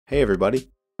Hey everybody,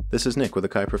 this is Nick with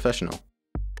Akai Professional.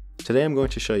 Today I'm going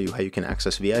to show you how you can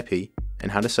access VIP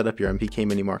and how to set up your MPK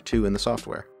Mini Mark II in the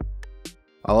software.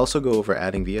 I'll also go over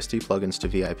adding VST plugins to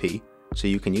VIP so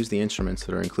you can use the instruments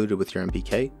that are included with your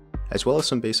MPK, as well as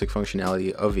some basic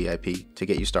functionality of VIP to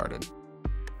get you started.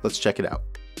 Let's check it out.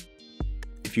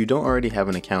 If you don't already have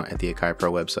an account at the Akai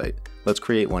Pro website, let's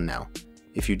create one now.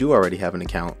 If you do already have an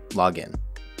account, log in.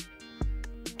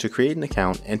 To create an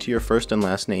account, enter your first and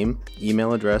last name,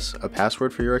 email address, a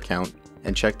password for your account,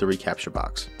 and check the reCAPTCHA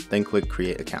box. Then click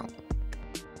Create Account.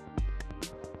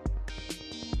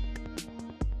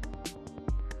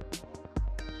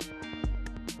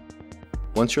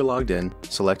 Once you're logged in,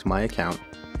 select My Account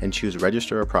and choose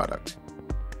Register a Product.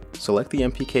 Select the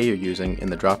MPK you're using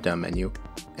in the drop-down menu,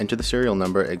 enter the serial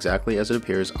number exactly as it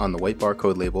appears on the white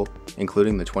barcode label,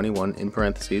 including the 21 in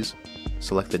parentheses,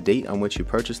 select the date on which you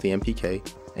purchased the MPK,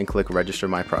 and click Register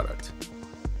My Product.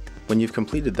 When you've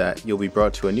completed that, you'll be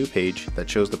brought to a new page that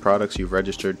shows the products you've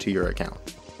registered to your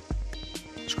account.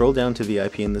 Scroll down to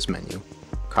VIP in this menu,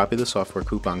 copy the software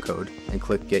coupon code, and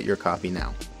click Get Your Copy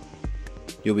Now.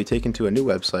 You'll be taken to a new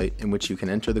website in which you can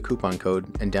enter the coupon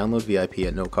code and download VIP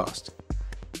at no cost.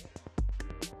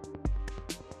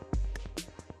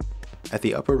 At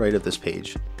the upper right of this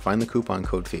page, find the coupon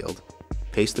code field,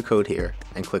 paste the code here,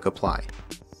 and click Apply.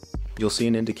 You'll see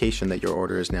an indication that your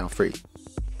order is now free.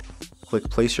 Click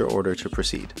Place Your Order to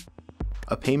proceed.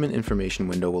 A payment information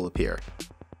window will appear.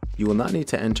 You will not need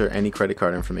to enter any credit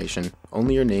card information,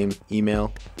 only your name,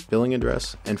 email, billing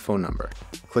address, and phone number.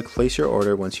 Click Place Your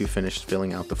Order once you've finished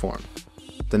filling out the form.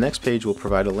 The next page will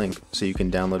provide a link so you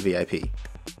can download VIP.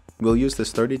 We'll use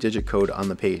this 30-digit code on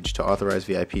the page to authorize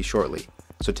VIP shortly,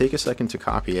 so take a second to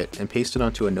copy it and paste it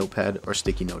onto a notepad or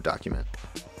sticky note document.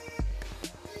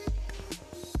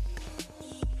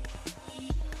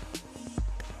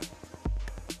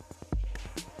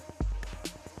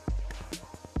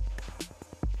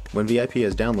 When VIP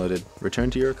is downloaded,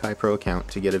 return to your Akai Pro account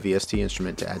to get a VST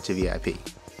instrument to add to VIP.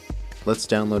 Let's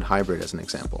download Hybrid as an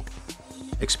example.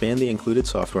 Expand the included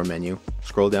software menu,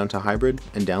 scroll down to Hybrid,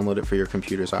 and download it for your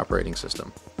computer's operating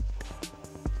system.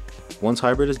 Once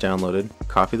Hybrid is downloaded,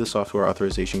 copy the software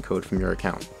authorization code from your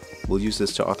account. We'll use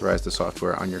this to authorize the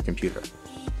software on your computer.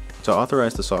 To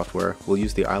authorize the software, we'll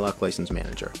use the iLok License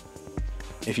Manager.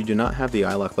 If you do not have the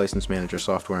iLok License Manager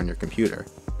software on your computer,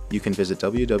 you can visit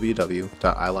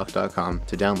www.ilok.com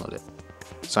to download it.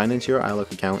 Sign into your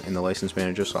iLok account in the License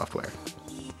Manager software.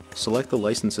 Select the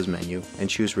Licenses menu and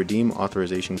choose Redeem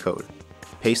Authorization Code.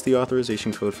 Paste the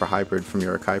authorization code for Hybrid from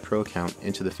your Akai Pro account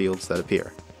into the fields that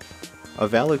appear. A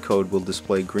valid code will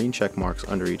display green check marks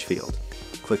under each field.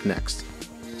 Click Next.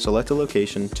 Select a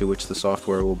location to which the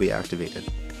software will be activated.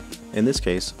 In this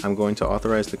case, I'm going to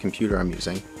authorize the computer I'm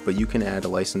using, but you can add a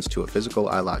license to a physical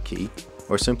iLok key,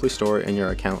 or simply store it in your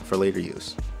account for later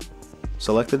use.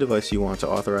 Select the device you want to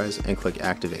authorize and click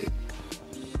Activate.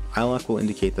 iLok will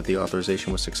indicate that the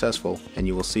authorization was successful and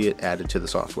you will see it added to the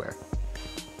software.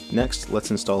 Next,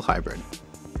 let's install Hybrid.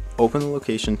 Open the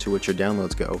location to which your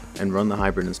downloads go and run the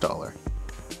Hybrid installer.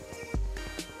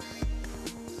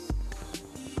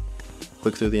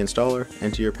 Click through the installer,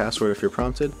 enter your password if you're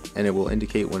prompted, and it will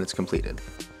indicate when it's completed.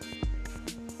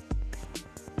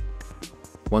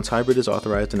 Once Hybrid is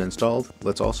authorized and installed,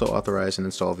 let's also authorize and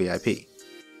install VIP.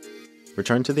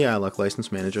 Return to the iLok License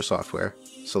Manager software,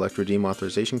 select Redeem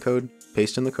Authorization Code,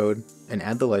 paste in the code, and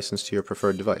add the license to your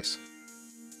preferred device.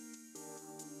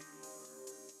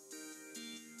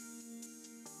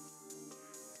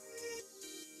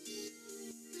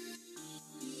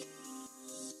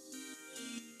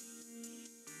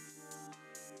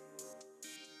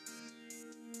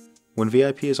 When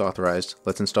VIP is authorized,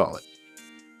 let's install it.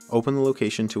 Open the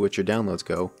location to which your downloads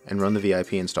go and run the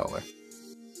VIP installer.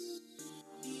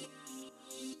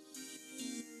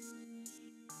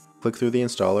 Click through the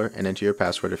installer and enter your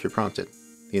password if you're prompted.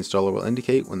 The installer will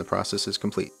indicate when the process is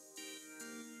complete.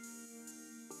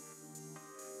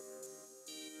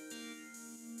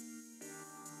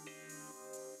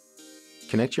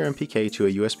 Connect your MPK to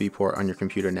a USB port on your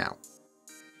computer now.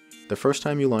 The first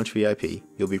time you launch VIP,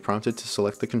 you'll be prompted to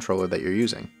select the controller that you're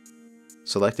using.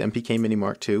 Select MPK Mini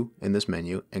Mark II in this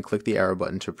menu and click the arrow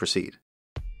button to proceed.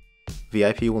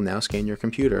 VIP will now scan your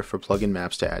computer for plugin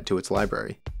maps to add to its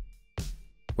library.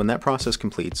 When that process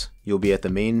completes, you'll be at the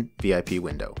main VIP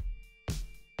window.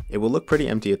 It will look pretty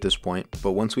empty at this point,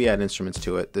 but once we add instruments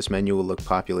to it, this menu will look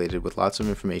populated with lots of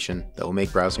information that will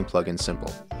make browsing plugins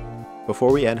simple.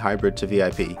 Before we add Hybrid to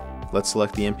VIP, let's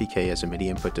select the MPK as a MIDI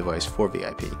input device for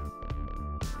VIP.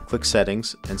 Click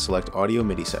Settings and select Audio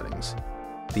MIDI Settings.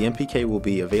 The MPK will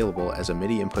be available as a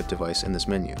MIDI input device in this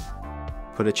menu.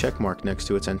 put a check mark next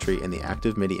to its entry in the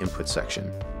Active MIDI Input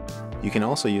section. You can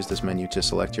also use this menu to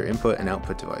select your input and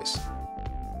output device.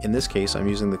 In this case, I'm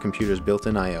using the computer's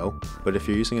built-in I/O, but if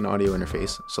you're using an audio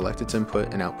interface, select its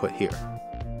input and output here.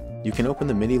 You can open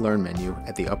the MIDI Learn menu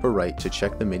at the upper right to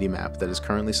check the MIDI map that is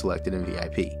currently selected in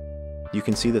VIP. You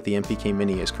can see that the MPK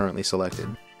Mini is currently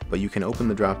selected, but you can open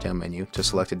the drop-down menu to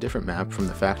select a different map from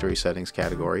the Factory Settings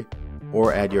category,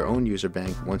 or add your own user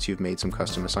bank once you've made some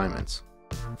custom assignments.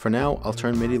 For now, I'll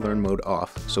turn MIDI Learn mode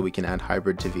off so we can add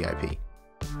Hybrid to VIP.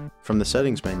 From the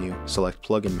Settings menu, select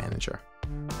Plugin Manager.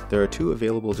 There are 2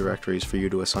 available directories for you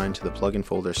to assign to the Plugin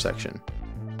Folders section.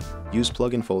 Use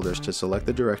Plugin Folders to select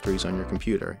the directories on your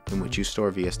computer in which you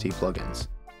store VST plugins.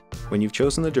 When you've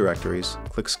chosen the directories,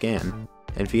 click Scan,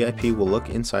 and VIP will look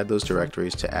inside those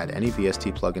directories to add any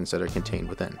VST plugins that are contained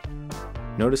within.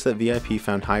 Notice that VIP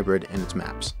found Hybrid in its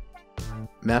maps.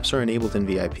 Maps are enabled in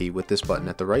VIP with this button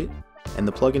at the right, and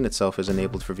the plugin itself is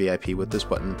enabled for VIP with this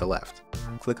button at the left.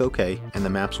 Click OK, and the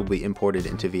maps will be imported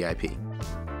into VIP.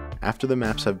 After the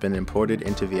maps have been imported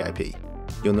into VIP,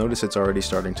 you'll notice it's already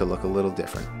starting to look a little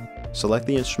different. Select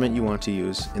the instrument you want to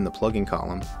use in the plugin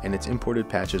column, and its imported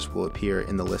patches will appear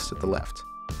in the list at the left.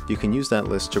 You can use that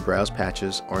list to browse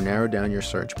patches or narrow down your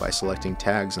search by selecting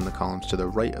tags in the columns to the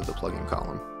right of the plugin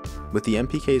column. With the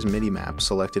MPK's MIDI map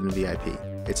selected in VIP,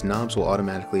 its knobs will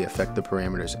automatically affect the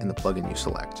parameters in the plugin you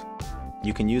select.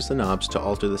 You can use the knobs to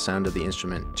alter the sound of the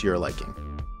instrument to your liking.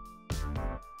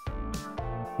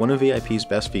 One of VIP's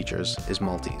best features is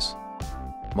multis.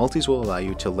 Multis will allow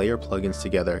you to layer plugins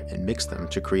together and mix them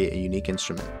to create a unique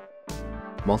instrument.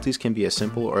 Multis can be as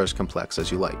simple or as complex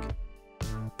as you like.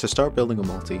 To start building a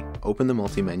multi, open the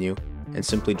multi menu and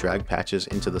simply drag patches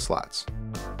into the slots.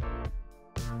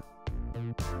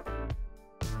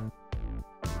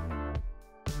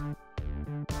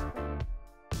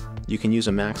 You can use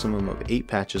a maximum of 8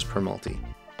 patches per multi.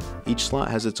 Each slot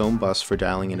has its own bus for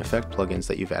dialing in effect plugins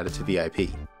that you've added to VIP.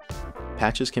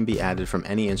 Patches can be added from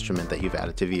any instrument that you've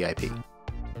added to VIP.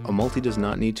 A multi does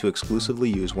not need to exclusively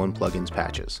use one plugin's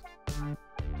patches.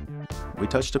 We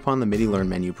touched upon the MIDI Learn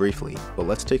menu briefly, but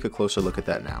let's take a closer look at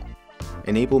that now.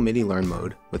 Enable MIDI Learn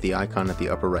mode with the icon at the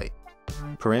upper right.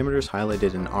 Parameters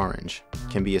highlighted in orange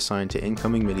can be assigned to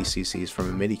incoming MIDI CCs from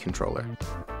a MIDI controller.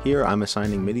 Here I'm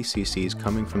assigning MIDI CCs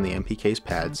coming from the MPK's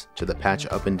pads to the patch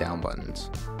up and down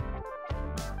buttons.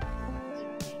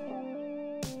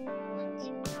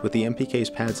 With the MPK's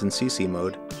pads in CC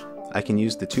mode, I can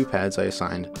use the 2 pads I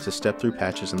assigned to step through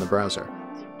patches in the browser.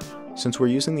 Since we're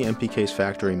using the MPK's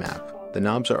factory map, the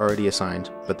knobs are already assigned,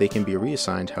 but they can be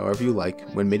reassigned however you like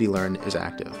when MIDI Learn is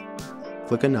active.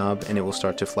 Click a knob and it will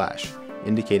start to flash,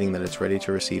 indicating that it's ready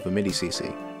to receive a MIDI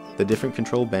CC. The different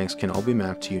control banks can all be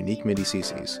mapped to unique MIDI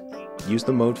CCs. Use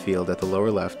the mode field at the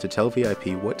lower left to tell VIP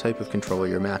what type of controller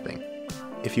you're mapping.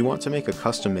 If you want to make a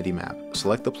custom MIDI map,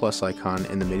 select the plus icon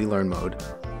in the MIDI Learn mode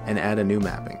and add a new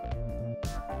mapping.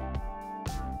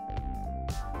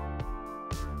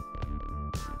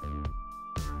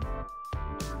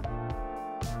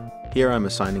 Here I'm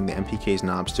assigning the MPK's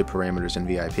knobs to parameters in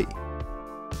VIP.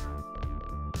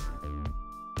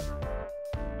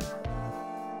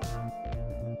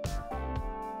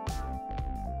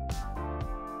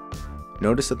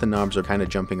 Notice that the knobs are kind of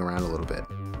jumping around a little bit.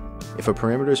 If a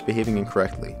parameter is behaving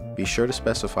incorrectly, be sure to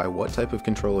specify what type of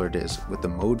controller it is with the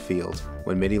mode field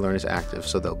when MIDI Learn is active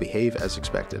so they'll behave as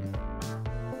expected.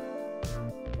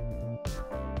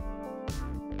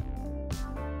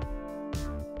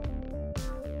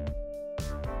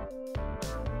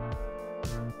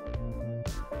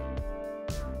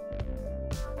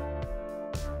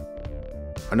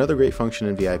 Another great function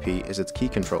in VIP is its key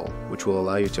control, which will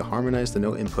allow you to harmonize the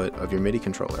note input of your MIDI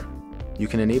controller. You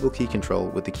can enable key control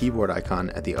with the keyboard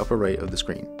icon at the upper right of the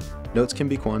screen. Notes can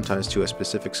be quantized to a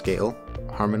specific scale,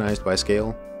 harmonized by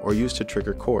scale, or used to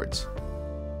trigger chords.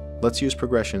 Let's use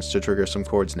progressions to trigger some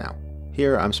chords now.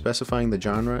 Here I'm specifying the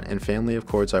genre and family of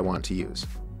chords I want to use.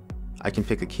 I can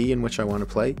pick a key in which I want to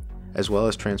play, as well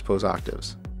as transpose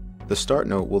octaves. The start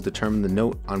note will determine the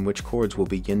note on which chords will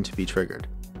begin to be triggered.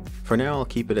 For now I'll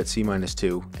keep it at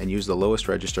C-2 and use the lowest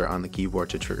register on the keyboard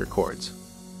to trigger chords.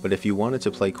 But if you wanted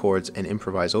to play chords and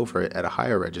improvise over it at a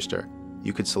higher register,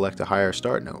 you could select a higher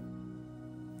start note.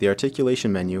 The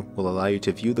articulation menu will allow you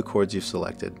to view the chords you've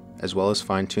selected, as well as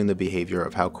fine-tune the behavior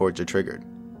of how chords are triggered.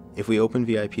 If we open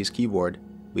VIP's keyboard,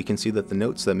 we can see that the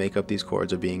notes that make up these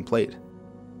chords are being played.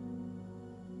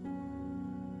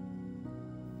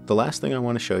 The last thing I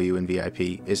want to show you in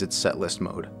VIP is its setlist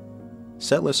mode.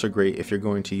 Setlists are great if you're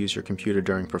going to use your computer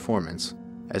during performance,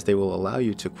 as they will allow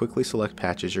you to quickly select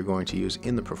patches you're going to use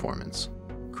in the performance.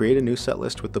 Create a new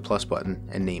setlist with the plus button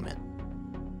and name it.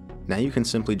 Now you can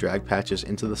simply drag patches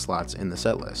into the slots in the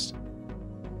setlist.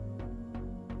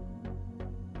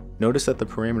 Notice that the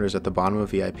parameters at the bottom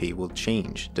of VIP will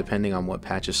change depending on what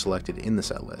patch is selected in the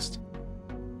setlist.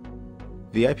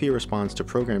 VIP responds to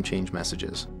program change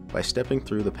messages by stepping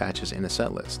through the patches in a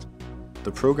setlist.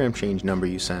 The program change number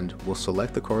you send will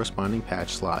select the corresponding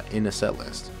patch slot in a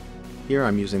setlist. Here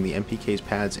I'm using the MPK's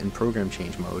pads in program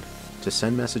change mode to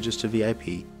send messages to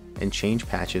VIP and change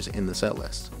patches in the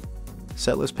setlist.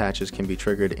 Setlist patches can be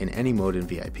triggered in any mode in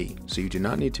VIP, so you do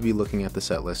not need to be looking at the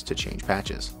setlist to change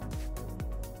patches.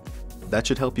 That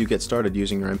should help you get started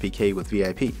using your MPK with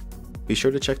VIP. Be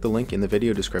sure to check the link in the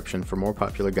video description for more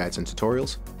popular guides and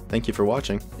tutorials. Thank you for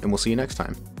watching, and we'll see you next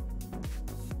time.